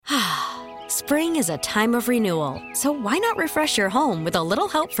Spring is a time of renewal, so why not refresh your home with a little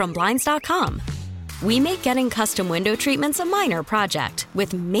help from Blinds.com? We make getting custom window treatments a minor project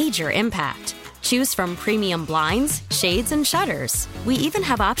with major impact. Choose from premium blinds, shades, and shutters. We even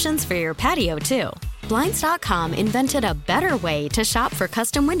have options for your patio, too. Blinds.com invented a better way to shop for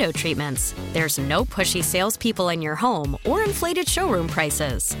custom window treatments. There's no pushy salespeople in your home or inflated showroom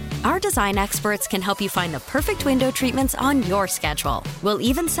prices. Our design experts can help you find the perfect window treatments on your schedule. We'll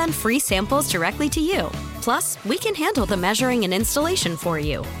even send free samples directly to you. Plus, we can handle the measuring and installation for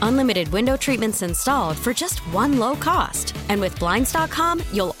you. Unlimited window treatments installed for just one low cost. And with Blinds.com,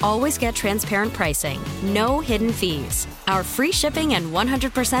 you'll always get transparent pricing. No hidden fees. Our free shipping and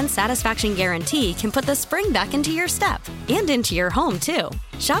 100% satisfaction guarantee can put the spring back into your step and into your home, too.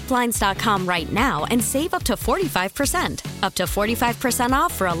 Shop Blinds.com right now and save up to 45%. Up to 45%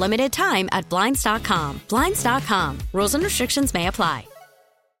 off for a limited time at Blinds.com. Blinds.com. Rules and restrictions may apply.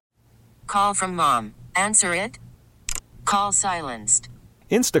 Call from mom. Answer it. Call silenced.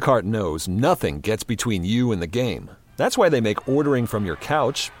 Instacart knows nothing gets between you and the game. That's why they make ordering from your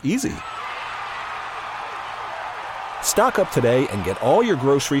couch easy. Stock up today and get all your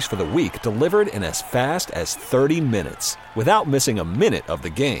groceries for the week delivered in as fast as 30 minutes without missing a minute of the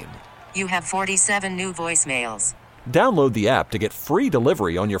game. You have 47 new voicemails. Download the app to get free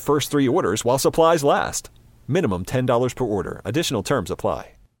delivery on your first 3 orders while supplies last. Minimum $10 per order. Additional terms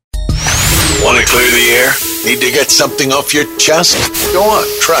apply. Want to clear the air? Need to get something off your chest? Go on,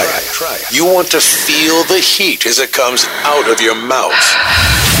 try it. You want to feel the heat as it comes out of your mouth.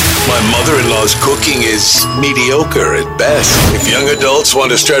 My mother-in-law's cooking is mediocre at best. If young adults want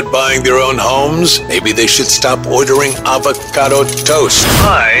to start buying their own homes, maybe they should stop ordering avocado toast.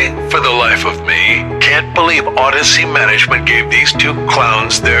 I, for the life of me, can't believe Odyssey Management gave these two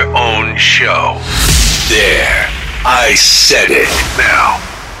clowns their own show. There, I said it. Now,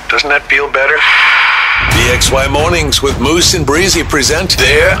 doesn't that feel better? BXY Mornings with Moose and Breezy present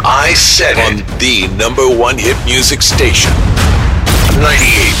There I Said It on the #1 hit music station,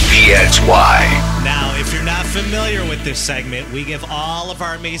 98 BXY. Now, if you're not familiar with this segment, we give all of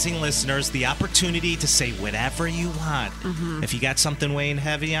our amazing listeners the opportunity to say whatever you want. Mm-hmm. If you got something weighing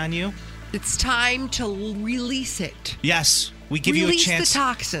heavy on you, it's time to release it. Yes. We give you a chance. Release the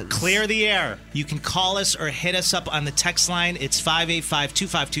toxins. Clear the air. You can call us or hit us up on the text line. It's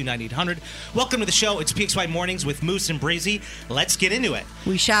 585-252-9800. Welcome to the show. It's PXY Mornings with Moose and Breezy. Let's get into it.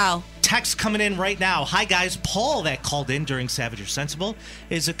 We shall. Text coming in right now. Hi, guys. Paul that called in during Savage or Sensible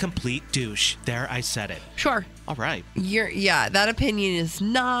is a complete douche. There, I said it. Sure. All right. Yeah, that opinion is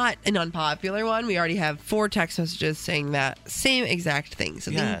not an unpopular one. We already have 4 text messages saying that same exact thing.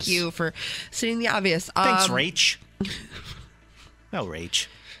 So Thank you for stating the obvious. Thanks, Rach. No rage.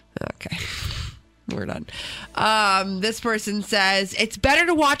 Okay. We're done. This person says, it's better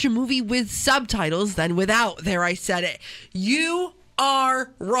to watch a movie with subtitles than without. There, I said it. You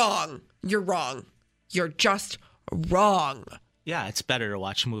are wrong. You're wrong. You're just wrong. Yeah, it's better to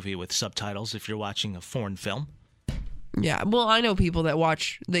watch a movie with subtitles if you're watching a foreign film. Yeah, well, I know people that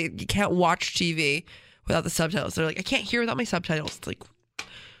you can't watch TV without the subtitles. They're like, I can't hear without my subtitles. It's like, what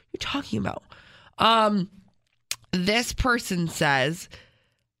are you talking about? This person says,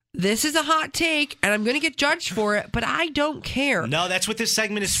 this is a hot take, and I'm going to get judged for it, but I don't care. No, that's what this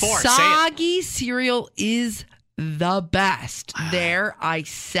segment is for. Soggy cereal is the best. There, I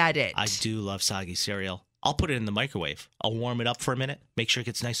said it. I do love soggy cereal. I'll put it in the microwave. I'll warm it up for a minute. Make sure it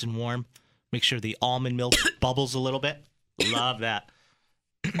gets nice and warm. Make sure the almond milk bubbles a little bit. Love that.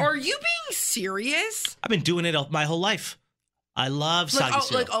 Are you being serious? I've been doing it my whole life. I love soggy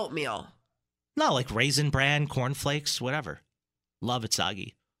cereal. Like oatmeal. No, like Raisin Bran, cornflakes, whatever. Love it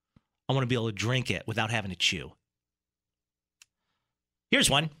soggy. I want to be able to drink it without having to chew. Here's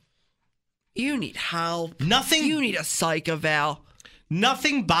one. You need help. Nothing. You need a psych eval.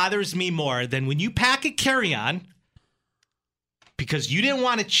 Nothing bothers me more than when you pack a carry-on because you didn't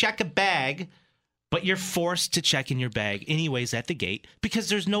want to check a bag, but you're forced to check in your bag anyways at the gate because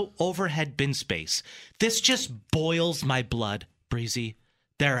there's no overhead bin space. This just boils my blood, Breezy.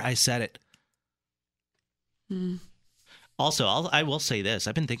 There, I said it. Also, I will say this.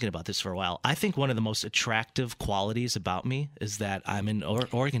 I've been thinking about this for a while. I think one of the most attractive qualities about me is that I'm an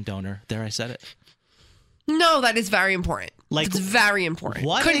organ donor. There, I said it. No, that is very important. It's very important.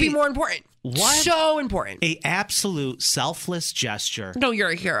 Couldn't be more important. What? So important. A absolute selfless gesture. No,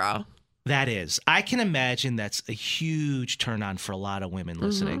 you're a hero. That is. I can imagine that's a huge turn on for a lot of women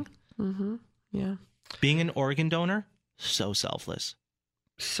listening. Mm-hmm. Yeah. Being an organ donor, so selfless.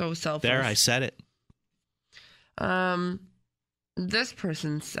 So selfless. There, I said it. This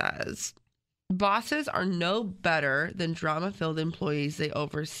person says, bosses are no better than drama-filled employees they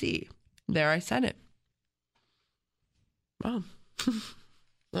oversee. There, I said it. Oh.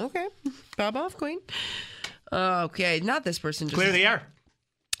 Okay. Bob off, Queen. Okay, not this person. Clear the air.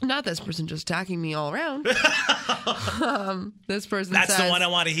 Not this person just attacking me all around. This person That's says, the one I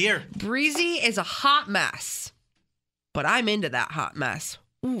want to hear. Breezy is a hot mess, but I'm into that hot mess.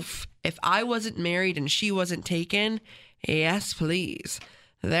 Oof. If I wasn't married and she wasn't taken, yes, please.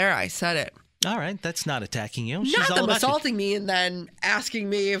 There, I said it. All right, that's not attacking you. She's Not all them about assaulting me and then asking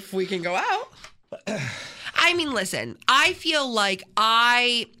me if we can go out. I mean, listen, I feel like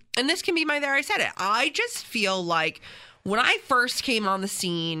and this can be my there, I said it. I just feel like when I first came on the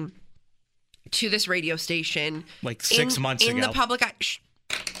scene to this radio station, like 6 months ago, in the public eye,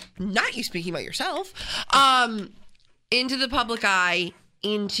 not you speaking about yourself, into the public eye,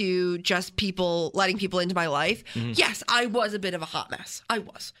 into just letting people into my life. Mm-hmm. Yes, I was a bit of a hot mess. I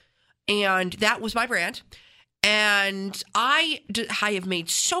was. And that was my brand. And I have made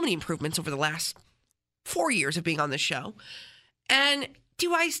so many improvements over the last 4 years of being on this show. And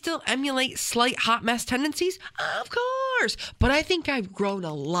do I still emulate slight hot mess tendencies? Of course. But I think I've grown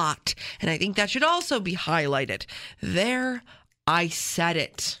a lot. And I think that should also be highlighted. There, I said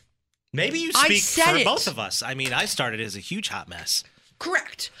it. Maybe you speak for both of us. I mean, I started as a huge hot mess.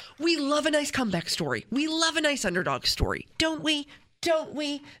 Correct. We love a nice comeback story. We love a nice underdog story. Don't we? Don't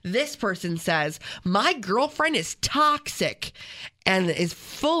we? This person says, my girlfriend is toxic and is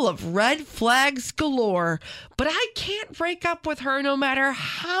full of red flags galore, but I can't break up with her no matter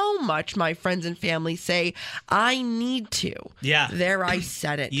how much my friends and family say I need to. Yeah. There, I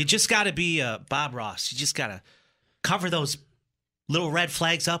said it. You just got to be Bob Ross. You just got to cover those little red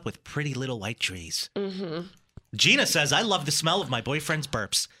flags up with pretty little white trees. Mm-hmm. Gina says, I love the smell of my boyfriend's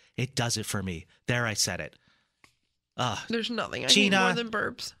burps. It does it for me. There, I said it. There's nothing I Gina, hate more than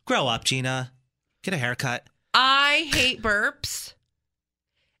burps. Grow up, Gina. Get a haircut. I hate burps,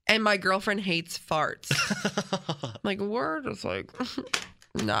 and my girlfriend hates farts. Like, we're just like,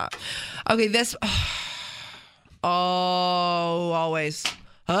 not. Okay, this. Oh, always.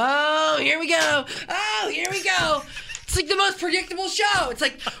 Oh, here we go. Oh, here we go. It's like the most predictable show. It's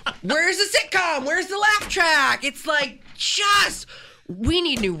like, where's the sitcom? Where's the laugh track? It's like, we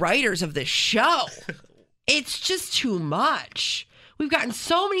need new writers of this show. It's just too much. We've gotten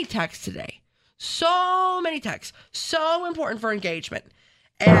so many texts today. So many texts. So important for engagement.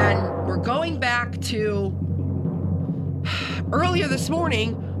 And we're going back to earlier this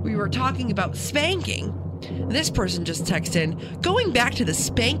morning, we were talking about spanking. This person just texted in, going back to the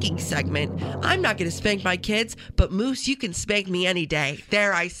spanking segment, I'm not going to spank my kids, but Moose, you can spank me any day.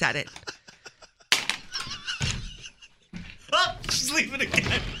 There, I said it. Oh, she's leaving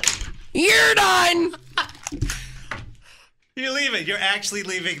again. You're done. You're leaving. You're actually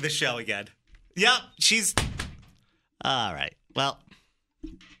leaving the show again. Yep, she's... All right. Well,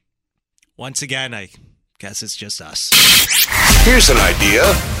 once again, I guess it's just us. Here's an idea.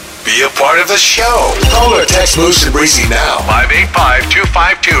 Be a part of the show. Call or text Moose and Breezy now.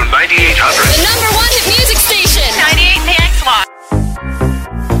 585-252-9800. The number one hit music station. 98PXY.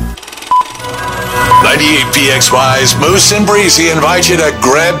 98PXY's Moose and Breezy invite you to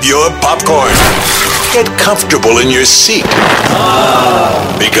grab your popcorn. Get comfortable in your seat.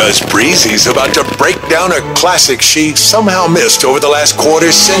 Because Breezy's about to break down a classic she somehow missed over the last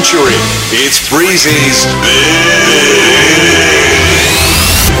quarter century. It's Breezy's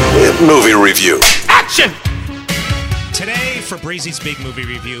Big Movie Review. Action! Today, for Breezy's Big Movie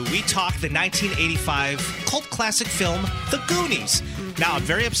Review, we talk the 1985 cult classic film, The Goonies. Now, I'm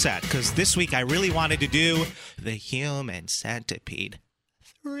very upset because this week I really wanted to do The Human Centipede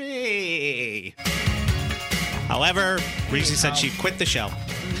 3. However, Breezy said she'd quit the show.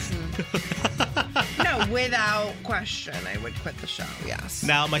 No, without question, I would quit the show, yes.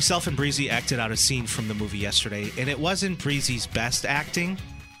 Now, myself and Breezy acted out a scene from the movie yesterday, and it wasn't Breezy's best acting.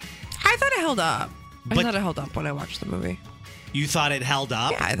 I thought it held up. But I thought it held up when I watched the movie. You thought it held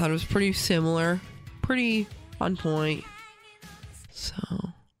up? Yeah, I thought it was pretty similar, pretty on point. So,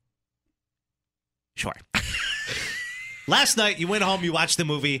 sure. Last night, you went home, you watched the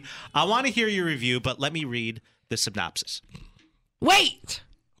movie. I want to hear your review, but let me read the synopsis. Wait!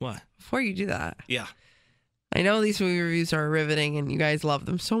 What? Before you do that. Yeah. I know these movie reviews are riveting and you guys love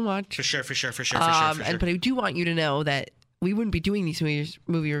them so much. For sure. But I do want you to know that we wouldn't be doing these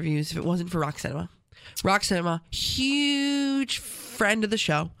movie reviews if it wasn't for Rock Cinema. Rock Cinema, huge friend of the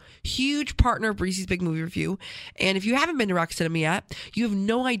show, huge partner of Breezy's Big Movie Review. And if you haven't been to Rock Cinema yet, you have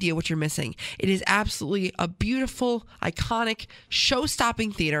no idea what you're missing. It is absolutely a beautiful, iconic,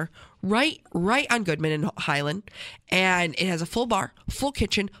 show-stopping theater right on Goodman and Highland. And it has a full bar, full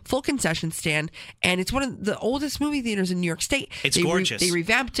kitchen, full concession stand. And it's one of the oldest movie theaters in New York State. It's gorgeous. They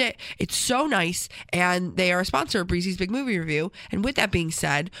revamped it. It's so nice. And they are a sponsor of Breezy's Big Movie Review. And with that being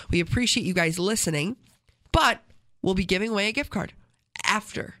said, we appreciate you guys listening. But we'll be giving away a gift card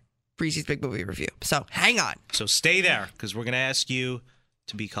after Breezy's Big Movie Review. So hang on. So stay there, because we're going to ask you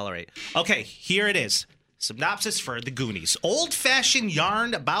to be color 8. Okay, here it is. Synopsis for The Goonies. Old-fashioned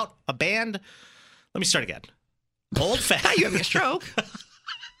yarn about a band. Let me start again. Old-fashioned. You having a stroke?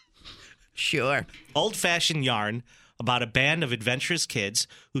 Sure. Old-fashioned yarn about a band of adventurous kids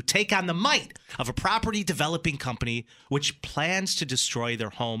who take on the might of a property developing company which plans to destroy their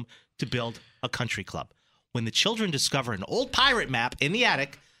home to build a country club. When the children discover an old pirate map in the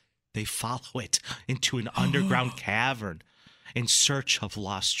attic, they follow it into an underground cavern in search of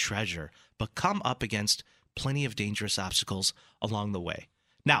lost treasure, but come up against plenty of dangerous obstacles along the way.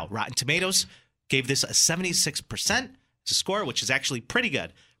 Now, Rotten Tomatoes gave this a 76% score, which is actually pretty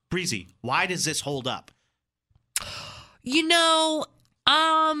good. Breezy, why does this hold up? You know,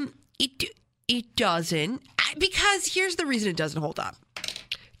 it doesn't. Because here's the reason it doesn't hold up.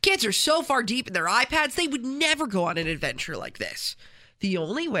 Kids are so far deep in their iPads, they would never go on an adventure like this. The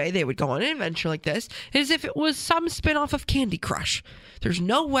only way they would go on an adventure like this is if it was some spinoff of Candy Crush. There's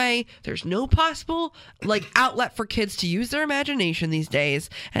no way, there's no possible outlet for kids to use their imagination these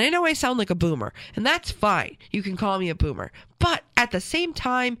days. And I know I sound like a boomer, and that's fine. You can call me a boomer. But at the same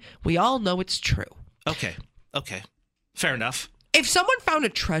time, we all know it's true. Okay. Fair enough. If someone found a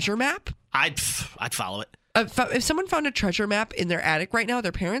treasure map, I'd follow it. If someone found a treasure map in their attic right now,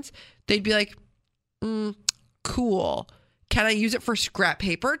 their parents, they'd be like, cool. Can I use it for scrap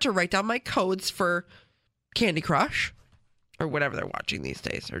paper to write down my codes for Candy Crush? Or whatever they're watching these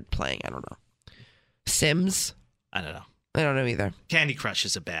days or playing. I don't know. Sims? I don't know. I don't know either. Candy Crush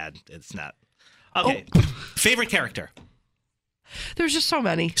is it's not. Okay. Favorite character? There's just so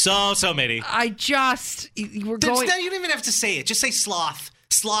many. So many. You don't even have to say it. Just say Sloth.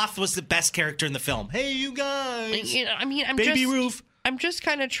 Sloth was the best character in the film. Hey, you guys. Baby Roof. I'm just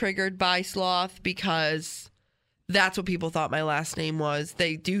kind of triggered by Sloth because that's what people thought my last name was.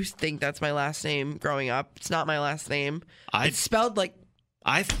 They do think that's my last name growing up. It's not my last name. It's spelled like...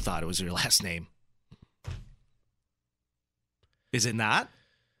 I thought it was your last name. Is it not?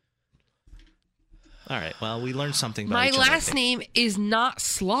 All right. Well, we learned something about each other. My last name is not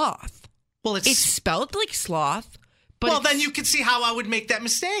Sloth. Well, it's spelled like Sloth. But then you can see how I would make that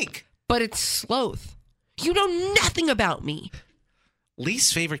mistake. But it's Sloth. You know nothing about me.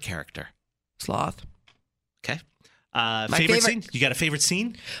 Least favorite character? Sloth. Okay. Favorite scene? You got a favorite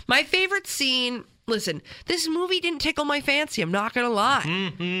scene? My favorite scene... Listen, this movie didn't tickle my fancy. I'm not going to lie.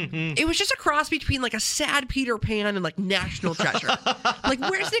 It was just a cross between a sad Peter Pan and National Treasure.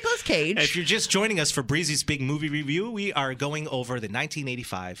 Where's Nicolas Cage? If you're just joining us for Breezy's Big Movie Review, we are going over the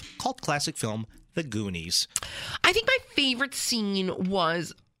 1985 cult classic film, The Goonies. I think my favorite scene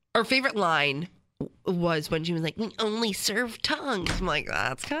favorite line was when she was like, "We only serve tongues." I'm like,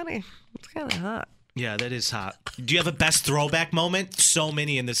 that's kind of hot. Yeah, that is hot. Do you have a best throwback moment? So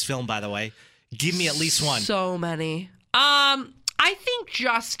many in this film, by the way. Give me at least one. So many. I think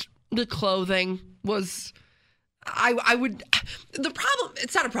just the clothing was... I would... The problem...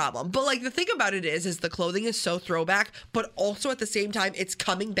 It's not a problem, but the thing about it is the clothing is so throwback, but also at the same time, it's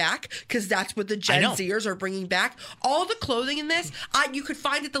coming back because that's what the Gen Zers are bringing back. All the clothing in this, you could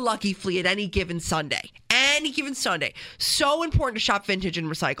find at the Lucky Flea at any given Sunday. Any given Sunday. So important to shop vintage and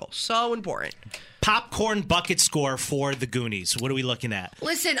recycle. So important. Popcorn bucket score for The Goonies. What are we looking at?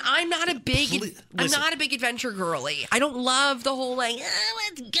 Listen, I'm not a big adventure girly. I don't love the whole let's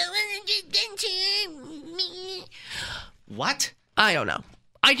go on an adventure. What? I don't know.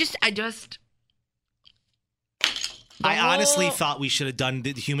 I honestly thought we should have done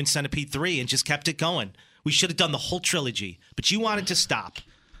the Human Centipede 3 and just kept it going. We should have done the whole trilogy, but you wanted to stop.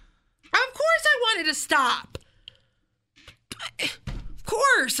 Of course I wanted to stop. Of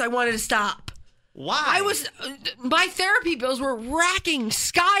course I wanted to stop. Why? My therapy bills were racking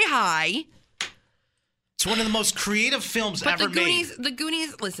sky high. It's one of the most creative films ever made. The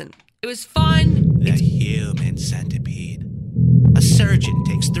Goonies, listen, it was fun. The Human Centipede. A surgeon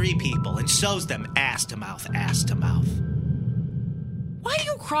takes 3 people and sews them ass to mouth, ass to mouth. Why are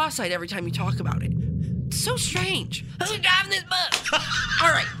you cross-eyed every time you talk about it? It's so strange. I'm driving this bus. All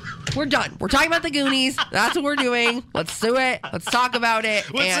right. We're done. We're talking about the Goonies. That's what we're doing. Let's do it. Let's talk about it.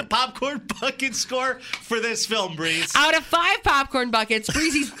 What's the popcorn bucket score for this film, Breeze? Out of 5 popcorn buckets,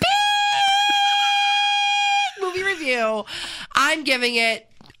 Breezy's big movie review, I'm giving it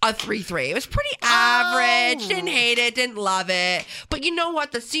a 3-3. It was pretty average. Didn't hate it. Didn't love it. But you know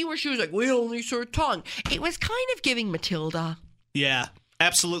what? The scene where she was like, we only saw tongue. It was kind of giving Matilda. Yeah,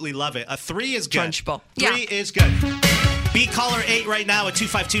 absolutely love it. A 3 is good. Trunchbull. 3 is good. Be caller 8 right now at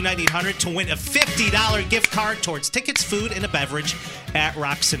 252-9800 to win a $50 gift card towards tickets, food, and a beverage at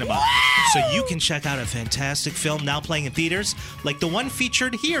Rock Cinema. So you can check out a fantastic film now playing in theaters, like the one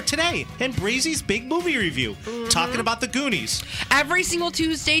featured here today in Breezy's Big Movie Review, talking about the Goonies. Every single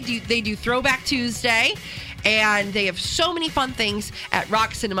Tuesday, they do Throwback Tuesday. And they have so many fun things at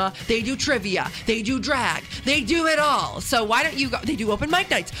Rock Cinema. They do trivia. They do drag. They do it all. So why don't you go? They do open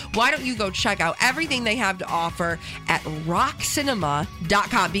mic nights. Why don't you go check out everything they have to offer at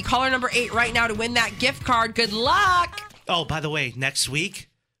rockcinema.com. Be caller number 8 right now to win that gift card. Good luck. Oh, by the way, next week,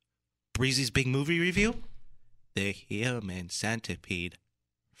 Breezy's Big Movie Review, The Human Centipede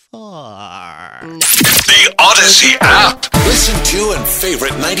 4. The Odyssey app. Listen to and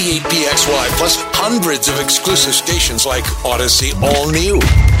favorite 98PXY plus hundreds of exclusive stations like Odyssey All New.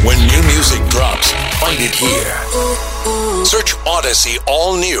 When new music drops, find it here. Search Odyssey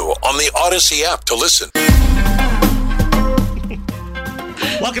All New on the Odyssey app to listen.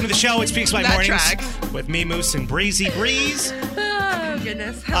 Welcome to the show. It's Peaks by That Mornings tracks. with me, Moose, and Breezy Breeze. Oh,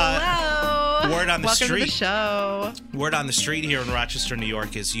 goodness. Hello. Word on the Welcome street. to the show. Word on the street here in Rochester, New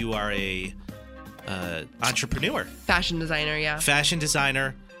York, is you are a entrepreneur, Fashion designer, yeah. fashion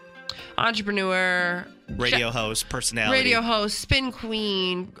designer, Entrepreneur. radio host, personality. Radio host, spin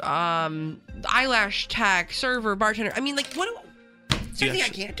queen, eyelash tech, server, bartender. I mean, like, what? Is there anything I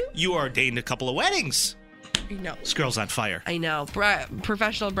can't do? You ordained a couple of weddings. No. This girl's on fire. I know.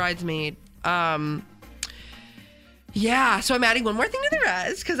 Professional bridesmaid. Yeah, so I'm adding one more thing to the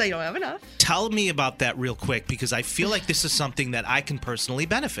res because I don't have enough. Tell me about that real quick because I feel like this is something that I can personally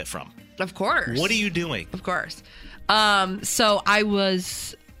benefit from. Of course. What are you doing? Of course. So I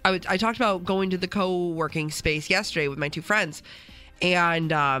talked about going to the co-working space yesterday with my 2 friends.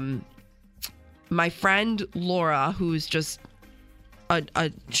 And my friend Laura, who's just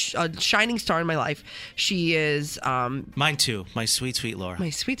a shining star in my life. She is... Mine too. My sweet, sweet Laura.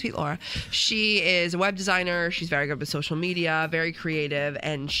 My sweet, sweet Laura. She is a web designer. She's very good with social media, very creative.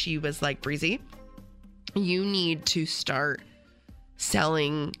 And she was like, Breezy, you need to start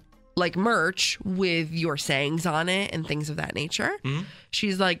selling like merch with your sayings on it and things of that nature. Mm-hmm.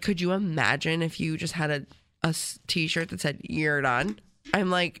 She's like, could you imagine if you just had a t-shirt that said, you're done? I'm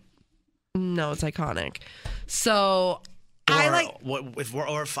like, no, it's iconic. So...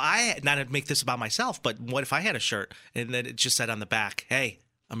 If I, not to make this about myself, but what if I had a shirt and then it just said on the back, hey,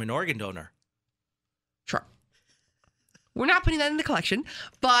 I'm an organ donor. Sure. We're not putting that in the collection,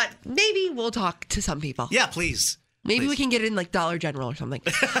 but maybe we'll talk to some people. Yeah, please. Maybe we can get it in like Dollar General or something.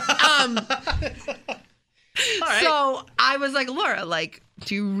 All right. So I was like, Laura, like,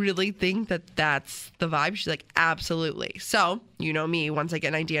 do you really think that that's the vibe? She's like, absolutely. So, you know me, once I get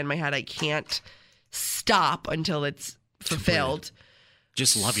an idea in my head, I can't stop until it's fulfilled.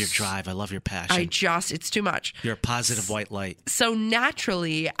 Just love your drive. I love your passion. It's too much. You're a positive white light. So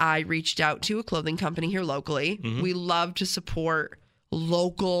naturally, I reached out to a clothing company here locally. Mm-hmm. We love to support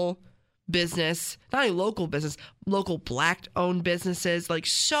local business, not only local business, local Black-owned businesses. Like,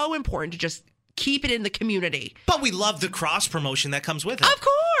 so important to just keep it in the community. But we love the cross promotion that comes with it. Of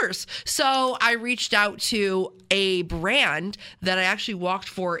course. So I reached out to a brand that I actually walked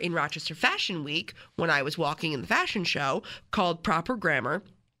for in Rochester Fashion Week when I was walking in the fashion show called Proper Grammar.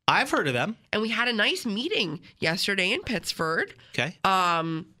 I've heard of them. And we had a nice meeting yesterday in Pittsford. Okay.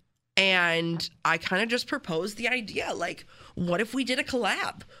 And I kind of just proposed the idea, like, what if we did a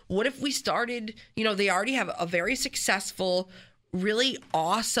collab? What if we started, they already have a very successful, really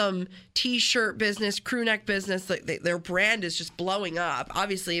awesome t-shirt business, crew neck business. Their brand is just blowing up.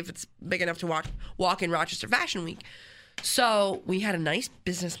 Obviously, if it's big enough to walk in Rochester Fashion Week. So we had a nice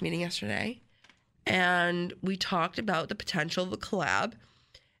business meeting yesterday, and we talked about the potential of a collab.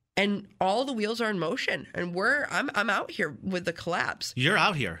 And all the wheels are in motion, and I'm out here with the collabs. You're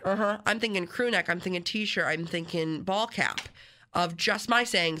out here. I'm thinking crew neck. I'm thinking t-shirt. I'm thinking ball cap of just my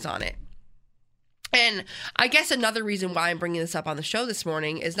sayings on it. And I guess another reason why I'm bringing this up on the show this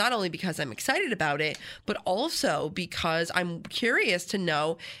morning is not only because I'm excited about it, but also because I'm curious to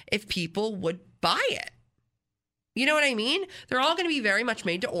know if people would buy it. You know what I mean? They're all going to be very much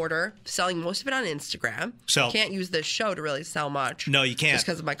made to order, selling most of it on Instagram. So can't use this show to really sell much. No, you can't. Just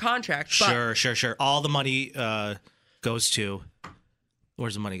because of my contract. Sure. All the money goes to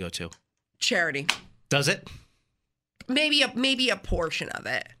Where's the money go to? Charity. Does it? Maybe a portion of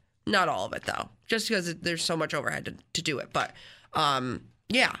it. Not all of it, though. Just because there's so much overhead to do it. But,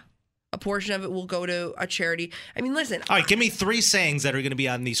 yeah. A portion of it will go to a charity. I mean, listen. All right, give me 3 sayings that are going to be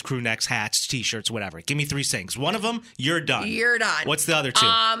on these crew necks, hats, T-shirts, whatever. Give me 3 sayings. One of them, you're done. You're done. What's the other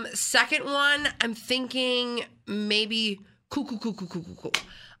 2? Second one, I'm thinking maybe cool.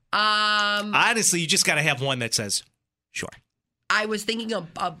 Honestly, you just got to have one that says, sure. I was thinking of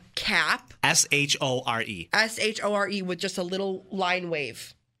a cap. S-H-O-R-E. S-H-O-R-E with just a little line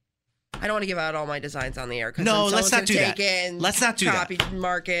wave. I don't want to give out all my designs on the air. No, let's not do that. Let's not do that. Copy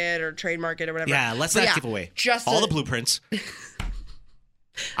market or trademark it or whatever. Yeah, let's not give away just all the blueprints.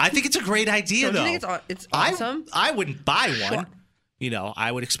 I think it's a great idea, though. You think it's awesome? I wouldn't buy one. Sure. You know,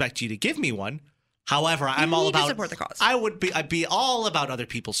 I would expect you to give me one. However, I'm all about support the cause. I'd be all about other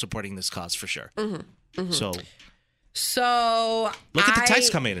people supporting this cause for sure. So look at the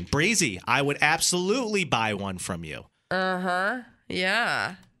text coming in. Breezy, I would absolutely buy one from you.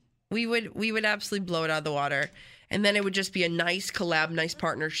 Yeah. We would absolutely blow it out of the water. And then it would just be a nice collab, nice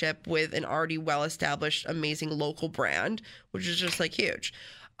partnership with an already well-established, amazing local brand, which is just like huge.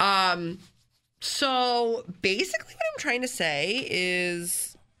 So basically what I'm trying to say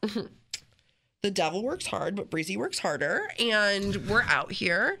is the devil works hard, but Breezy works harder. And we're out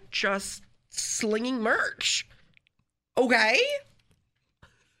here just slinging merch. Okay?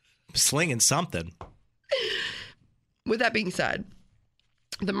 Slinging something. With that being said,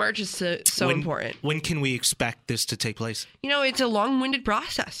 the merch is so important. When can we expect this to take place? You know, it's a long-winded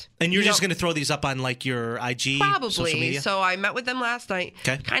process. And you're just going to throw these up on like your IG, social media? Probably. So I met with them last night,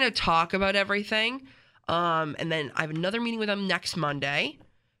 kind of talk about everything. And then I have another meeting with them next Monday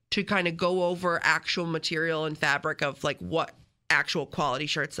to kind of go over actual material and fabric of like what actual quality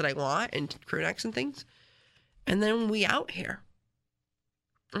shirts that I want and crew necks and things. And then we out here.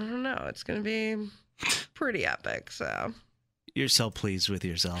 I don't know. It's going to be pretty epic, so... You're so pleased with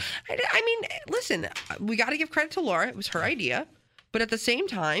yourself. I mean, listen, we got to give credit to Laura. It was her idea. But at the same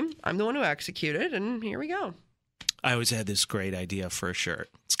time, I'm the one who executed, and here we go. I always had this great idea for a shirt.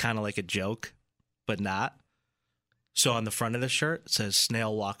 It's kind of like a joke, but not. So on the front of the shirt, it says,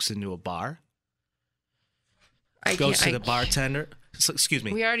 Snail walks into a bar. Goes to the bartender. Excuse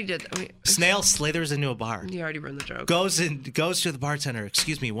me. We already did. Snail slithers into a bar. You already ruined the joke. Goes to the bartender.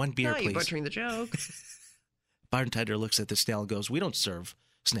 Excuse me, one beer, please. You're butchering the joke. Bartender looks at the snail and goes, we don't serve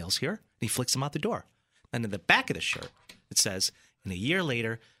snails here. And he flicks him out the door. And in the back of the shirt, it says, and a year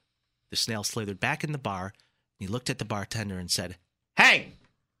later, the snail slithered back in the bar. And he looked at the bartender and said, hey,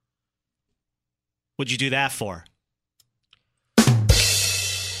 what'd you do that for? All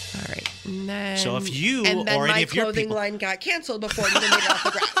right. And then, so if you and then or any of your people... my clothing line got canceled before it even made it off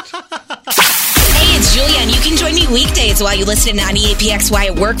the ground. Hey, it's Julia, and you can join me weekdays while you listen to 98PXY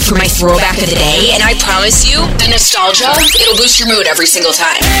at work for my throwback of the day. And I promise you, the nostalgia, it'll boost your mood every single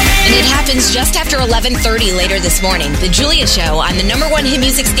time. And it happens just after 11:30 later this morning. The Julia Show on the #1 hit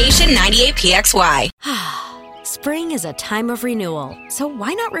music station, 98PXY. Spring is a time of renewal, so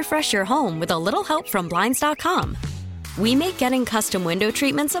why not refresh your home with a little help from Blinds.com? We make getting custom window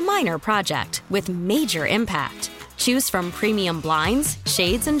treatments a minor project with major impact. Choose from premium blinds,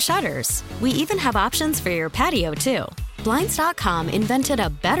 shades, and shutters. We even have options for your patio, too. Blinds.com invented a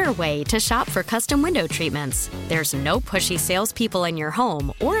better way to shop for custom window treatments. There's no pushy salespeople in your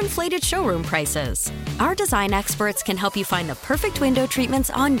home or inflated showroom prices. Our design experts can help you find the perfect window treatments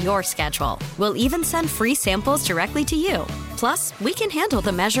on your schedule. We'll even send free samples directly to you. Plus, we can handle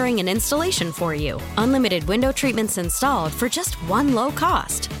the measuring and installation for you. Unlimited window treatments installed for just one low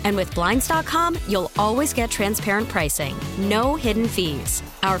cost. And with Blinds.com, you'll always get transparent pricing. No hidden fees.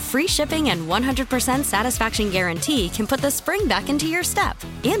 Our free shipping and 100% satisfaction guarantee can put the spring back into your step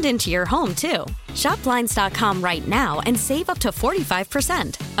and into your home, too. Shop Blinds.com right now and save up to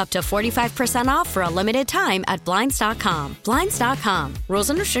 45%. Up to 45% off for a limited time at Blinds.com. Blinds.com. Rules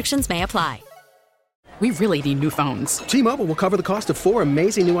and restrictions may apply. We really need new phones. T-Mobile will cover the cost of 4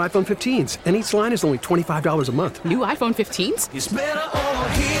 amazing new iPhone 15s, and each line is only $25 a month. New iPhone 15s? It's better over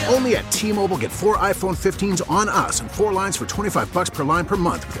here. Only at T-Mobile, get 4 iPhone 15s on us and 4 lines for $25 per line per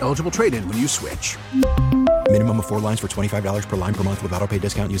month with eligible trade-in when you switch. Minimum of 4 lines for $25 per line per month with autopay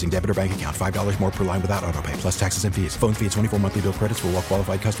discount using debit or bank account. $5 more per line without autopay, plus taxes and fees. Phone fee at 24 monthly bill credits for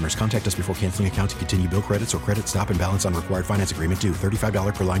well-qualified customers. Contact us before canceling account to continue bill credits or credit stop and balance on required finance agreement due.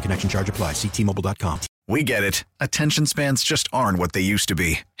 $35 per line connection charge applies. See T-Mobile.com. We get it. Attention spans just aren't what they used to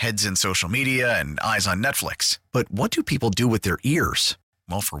be. Heads in social media and eyes on Netflix. But what do people do with their ears?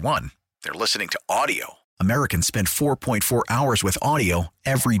 Well, for one, they're listening to audio. Americans spend 4.4 hours with audio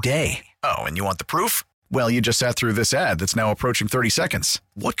every day. Oh, and you want the proof? Well, you just sat through this ad that's now approaching 30 seconds.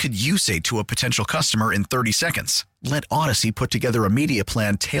 What could you say to a potential customer in 30 seconds? Let Odyssey put together a media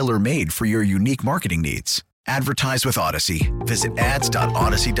plan tailor-made for your unique marketing needs. Advertise with Odyssey. Visit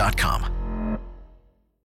ads.odyssey.com.